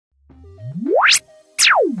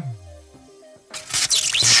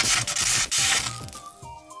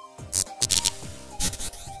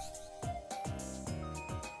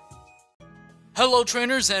Hello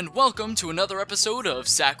trainers, and welcome to another episode of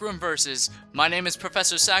Saccharum Versus. My name is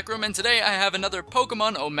Professor Saccharum, and today I have another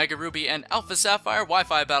Pokemon Omega Ruby and Alpha Sapphire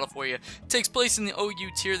Wi-Fi battle for you. It takes place in the OU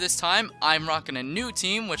tier this time. I'm rocking a new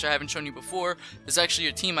team, which I haven't shown you before. It's actually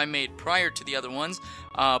a team I made prior to the other ones,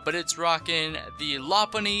 but it's rocking the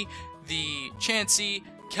Lopunny, the Chansey,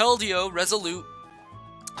 Keldeo, Resolute,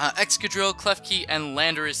 Excadrill, Klefki, and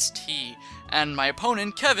Landorus T. And my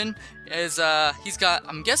opponent, Keven, is, he's got,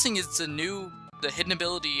 I'm guessing it's the hidden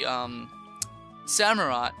ability,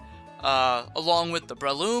 Samurott, along with the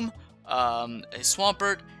Breloom, a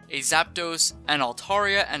Swampert, a Zapdos, an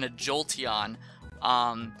Altaria, and a Jolteon.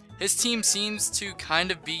 His team seems to kind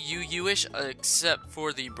of be UU-ish, except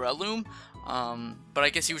for the Breloom. But I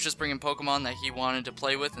guess he was just bringing Pokemon that he wanted to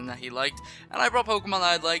play with and that he liked. And I brought Pokemon that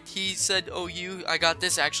I liked. He said, OU, I got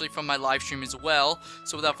this actually from my live stream as well.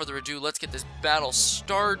 So without further ado, let's get this battle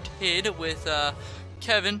started with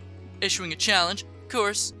Keven issuing a challenge. Of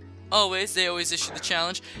course, they always issue the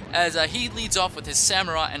challenge. As he leads off with his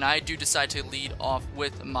Samurott, and I do decide to lead off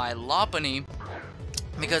with my Lopunny,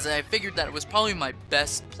 because I figured that it was probably my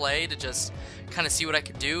best play to just kind of see what I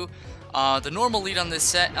could do. The normal lead on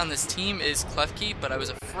this team is Klefki, but I was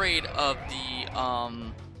afraid of the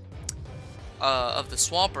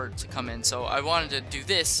Swampert to come in, so I wanted to do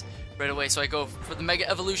this right away. So I go for the Mega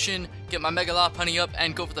Evolution, get my Mega Lopunny up,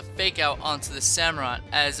 and go for the Fake Out onto the Samurott.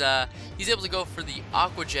 As he's able to go for the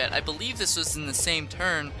Aqua Jet. I believe this was in the same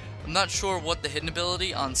turn. I'm not sure what the hidden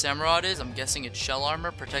ability on Samurott is. I'm guessing it's Shell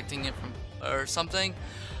Armor, protecting it from or something.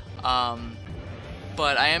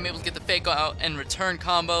 But I am able to get the Fake Out and return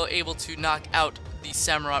combo, able to knock out the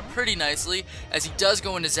Samurott pretty nicely, as he does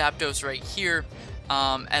go into Zapdos right here.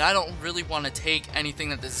 And I don't really want to take anything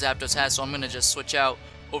that this Zapdos has, so I'm going to just switch out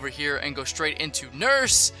over here and go straight into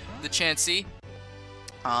Nurse, the Chansey.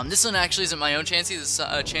 This one actually isn't my own Chansey, this is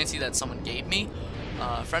a Chansey that someone gave me,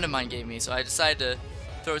 a friend of mine gave me, so I decided to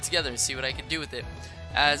throw it together and see what I could do with it.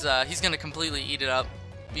 As he's going to completely eat it up,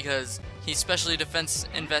 because he's specially defense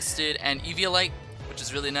invested and Eviolite, which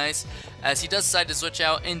is really nice, as he does decide to switch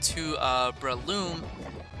out into Breloom,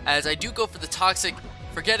 as I do go for the Toxic,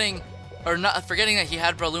 forgetting that he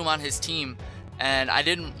had Breloom on his team, and I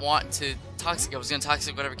didn't want to Toxic. I was going to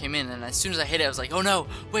Toxic whatever came in, and as soon as I hit it, I was like, oh no,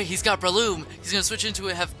 wait, he's got Breloom, he's going to switch into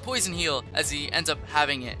it, have Poison Heal, as he ends up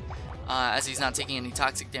having it, as he's not taking any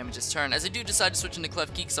Toxic damage this turn, as I do decide to switch into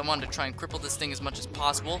Klefki, because I wanted to try and cripple this thing as much as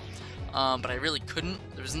possible, but I really couldn't.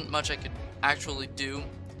 There wasn't much I could actually do,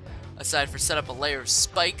 aside for set up a layer of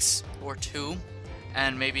spikes or two,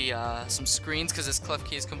 and maybe some screens, because this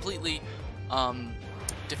Klefki is completely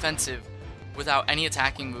defensive without any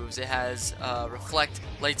attacking moves. It has Reflect,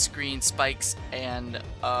 Light Screen, Spikes, and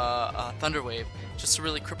Thunder Wave, just to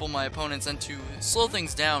really cripple my opponents and to slow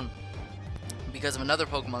things down because of another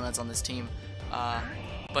Pokemon that's on this team.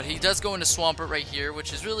 But he does go into Swampert right here,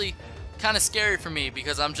 which is really kind of scary for me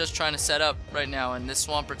because I'm just trying to set up right now, and this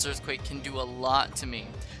Swampert's Earthquake can do a lot to me.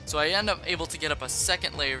 So I end up able to get up a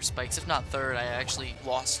second layer of spikes, if not third. I actually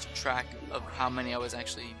lost track of how many I was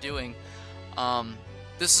actually doing.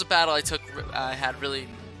 This is a battle I had really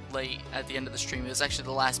late at the end of the stream. It was actually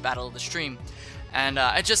the last battle of the stream. And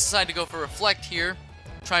I just decided to go for Reflect here,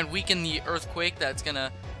 try and weaken the Earthquake that's going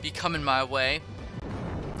to be coming my way.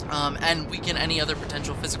 And weaken any other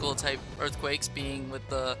potential physical type Earthquakes,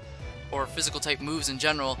 or physical type moves in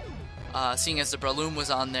general. Seeing as the Breloom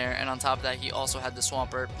was on there, and on top of that he also had the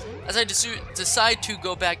Swampert. As I decide to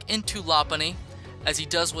go back into Lopunny, as he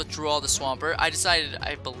does withdraw the Swampert, I decided,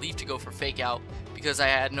 I believe, to go for Fake Out, because I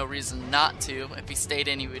had no reason not to. If he stayed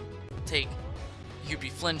in, he would be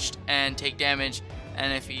flinched and take damage,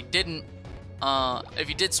 and if he didn't, if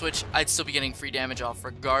he did switch, I'd still be getting free damage off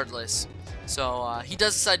regardless. So he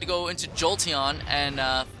does decide to go into Jolteon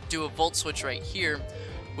and do a Volt Switch right here,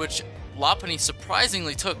 which Lopunny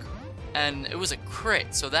surprisingly took, and it was a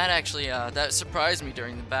crit, so that actually that surprised me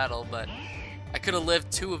during the battle, but I could have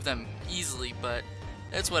lived two of them easily, but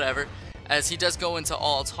it's whatever. As he does go into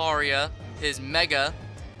Altaria, his Mega,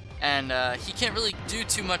 and he can't really do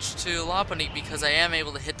too much to Lopunny because I am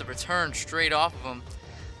able to hit the return straight off of him,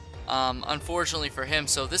 unfortunately for him.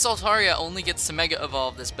 So this Altaria only gets to Mega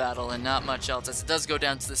Evolve this battle and not much else, as it does go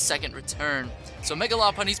down to the second return. So Mega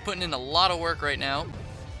Lopunny's putting in a lot of work right now,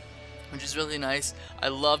 which is really nice. I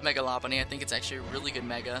love Mega Lopunny. I think it's actually a really good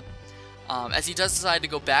Mega. As he does decide to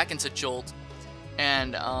go back into Jolt,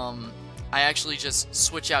 and I actually just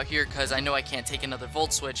switch out here because I know I can't take another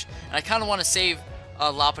Volt Switch, and I kind of want to save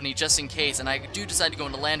Lopunny just in case, and I do decide to go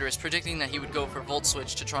into Landorus, predicting that he would go for Volt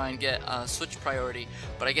Switch to try and get switch priority,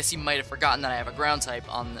 but I guess he might have forgotten that I have a ground type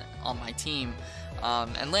on my team.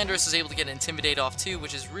 And Landorus is able to get Intimidate off too,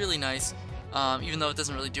 which is really nice, even though it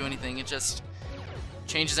doesn't really do anything. It just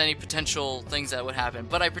changes any potential things that would happen.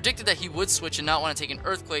 But I predicted that he would switch and not want to take an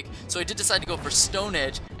Earthquake, so I did decide to go for Stone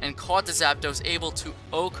Edge and caught the Zapdos, able to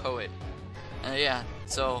OHKO it. Yeah,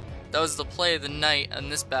 so that was the play of the night in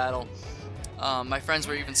this battle. My friends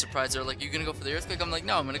were even surprised. They're like, "You gonna go for the Earthquake?" I'm like,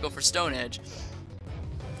 "No, I'm gonna go for Stone Edge."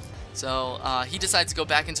 So he decides to go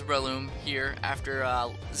back into Breloom here after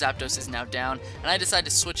Zapdos is now down, and I decide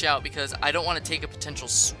to switch out because I don't want to take a potential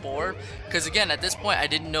Spore, because again, at this point I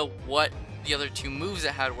didn't know what the other two moves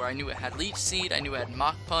it had were. I knew it had Leech Seed, I knew it had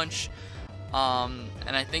Mach Punch,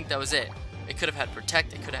 and I think that was it. It could have had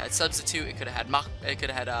Protect, it could have had Substitute, it could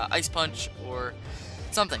have had Ice Punch or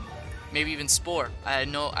something, maybe even Spore. I had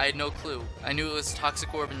no clue. I knew it was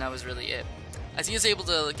Toxic Orb, and that was really it. As he is able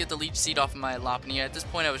to get the Leech Seed off of my Lopunny, at this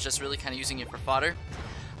point I was just really kind of using it for fodder.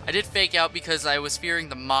 I did Fake Out because I was fearing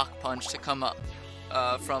the Mach Punch to come up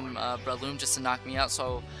from Breloom just to knock me out,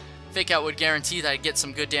 so Fake Out would guarantee that I'd get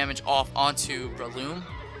some good damage off onto Breloom,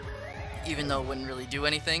 even though it wouldn't really do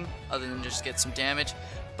anything other than just get some damage.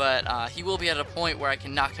 But he will be at a point where I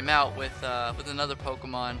can knock him out with another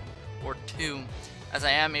Pokemon or two, as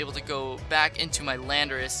I am able to go back into my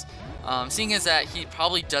Landorus, seeing as that he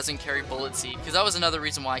probably doesn't carry Bullet Seed, because that was another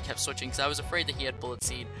reason why I kept switching, because I was afraid that he had Bullet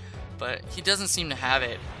Seed, but he doesn't seem to have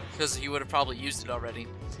it, because he would have probably used it already.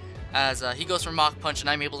 As he goes for Mach Punch, and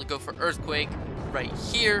I'm able to go for Earthquake right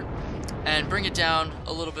here, and bring it down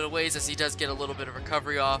a little bit of ways, as he does get a little bit of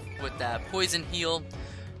recovery off with that Poison Heal,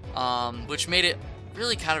 which made it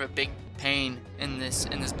really kind of a big pain in this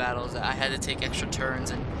battle, is that I had to take extra turns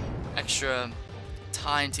and extra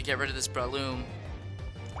time to get rid of this Breloom.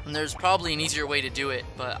 And there's probably an easier way to do it,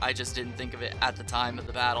 but I just didn't think of it at the time of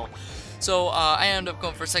the battle. So I end up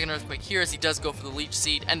going for a second Earthquake here, as he does go for the Leech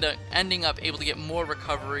Seed, ending up able to get more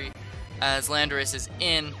recovery as Landorus is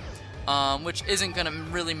in, which isn't going to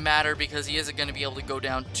really matter because he isn't going to be able to go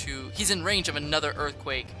down to... He's in range of another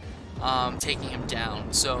Earthquake, taking him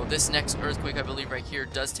down. So this next Earthquake, I believe right here,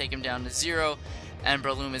 does take him down to 0, and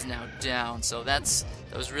Breloom is now down. So that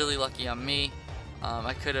was really lucky on me.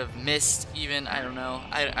 I could have missed even, I don't know.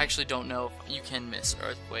 I actually don't know if you can miss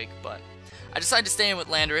Earthquake, but I decided to stay in with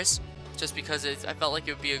Landorus just because I felt like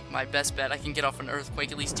it would be my best bet. I can get off an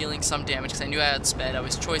Earthquake, at least dealing some damage, because I knew I had Sped. I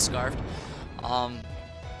was Choice Scarfed.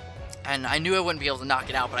 And I knew I wouldn't be able to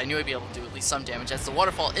knock it out, but I knew I'd be able to do at least some damage, as the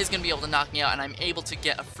Waterfall is going to be able to knock me out, and I'm able to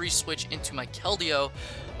get a free switch into my Keldeo,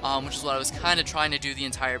 which is what I was kind of trying to do the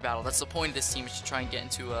entire battle. That's the point of this team, is to try and get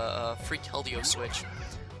into a free Keldeo switch.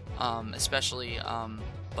 Especially,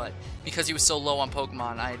 but because he was so low on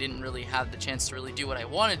Pokemon, I didn't really have the chance to really do what I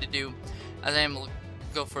wanted to do, as I am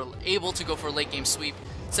able to go for a late game sweep.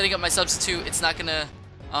 Setting up my Substitute, it's not gonna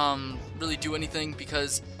really do anything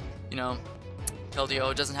because, you know,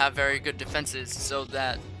 Keldeo doesn't have very good defenses, so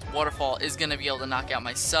that Waterfall is gonna be able to knock out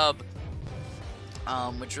my sub,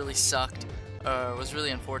 which really sucked, was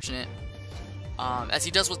really unfortunate. As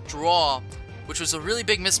he does withdraw, which was a really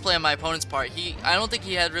big misplay on my opponent's part. I don't think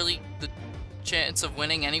he had really the chance of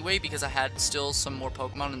winning anyway, because I had still some more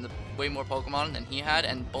Pokemon, and way more Pokemon than he had,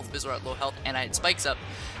 and both of his were at low health, and I had Spikes up.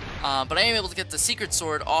 But I am able to get the Secret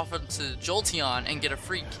Sword off into Jolteon and get a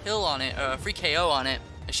free kill on it, free KO on it,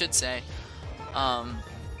 I should say.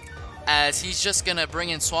 As he's just gonna bring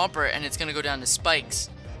in Swampert, and it's gonna go down to Spikes.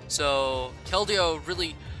 So Keldeo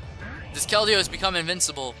this Keldeo has become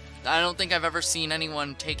invincible. I don't think I've ever seen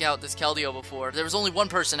anyone take out this Keldeo before. There was only one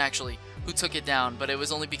person, actually, who took it down, but it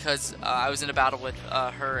was only because I was in a battle with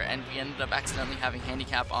her, and we ended up accidentally having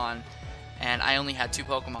Handicap on, and I only had 2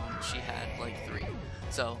 Pokemon. She had, like, 3.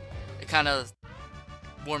 So, it kind of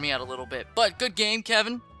wore me out a little bit. But, good game,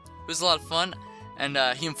 Kevin. It was a lot of fun, and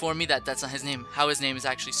he informed me that that's not his name, how his name is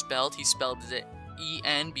actually spelled. He spelled it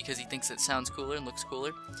E-N because he thinks it sounds cooler and looks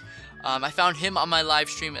cooler. I found him on my live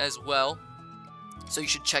stream as well, so you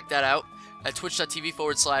should check that out at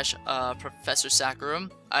twitch.tv/Professor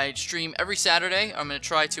Saccharum. I stream every Saturday. I'm going to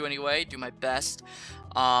try to anyway, do my best,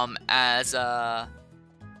 as best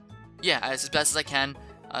as I can.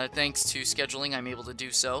 Thanks to scheduling, I'm able to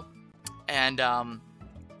do so. And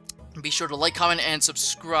be sure to like, comment, and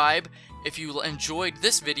subscribe if you enjoyed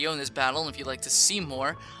this video and this battle, and if you'd like to see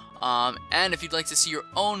more. And if you'd like to see your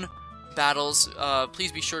own battles,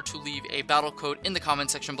 please be sure to leave a battle code in the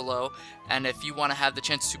comment section below, and if you want to have the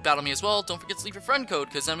chance to battle me as well, don't forget to leave your friend code,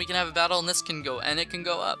 because then we can have a battle and it can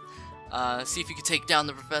go up. See if you can take down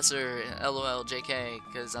the Professor, LOL JK,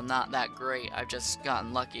 because I'm not that great. I've just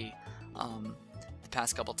gotten lucky the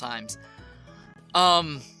past couple times.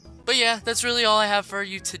 But yeah, that's really all I have for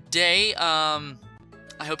you today. I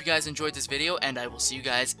hope you guys enjoyed this video, and I will see you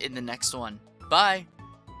guys in the next one. Bye!